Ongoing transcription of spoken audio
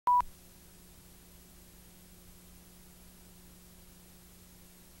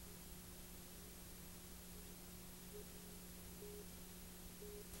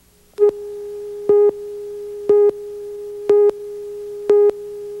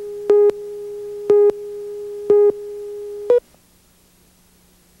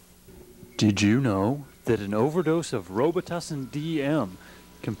Did you know that an overdose of Robitussin DM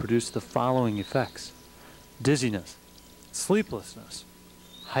can produce the following effects? Dizziness, sleeplessness,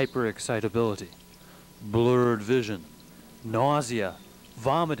 hyperexcitability, blurred vision, nausea,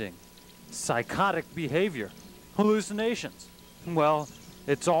 vomiting, psychotic behavior, hallucinations. Well,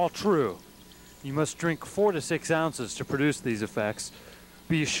 it's all true. You must drink 4 to 6 ounces to produce these effects.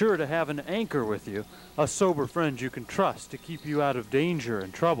 Be sure to have an anchor with you, a sober friend you can trust to keep you out of danger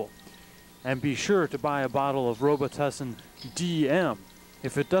and trouble. And be sure to buy a bottle of Robitussin DM.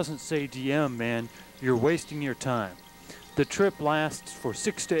 If it doesn't say DM, man, you're wasting your time. The trip lasts for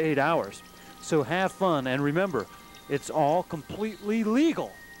 6 to 8 hours, so have fun and remember, it's all completely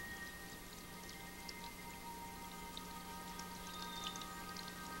legal.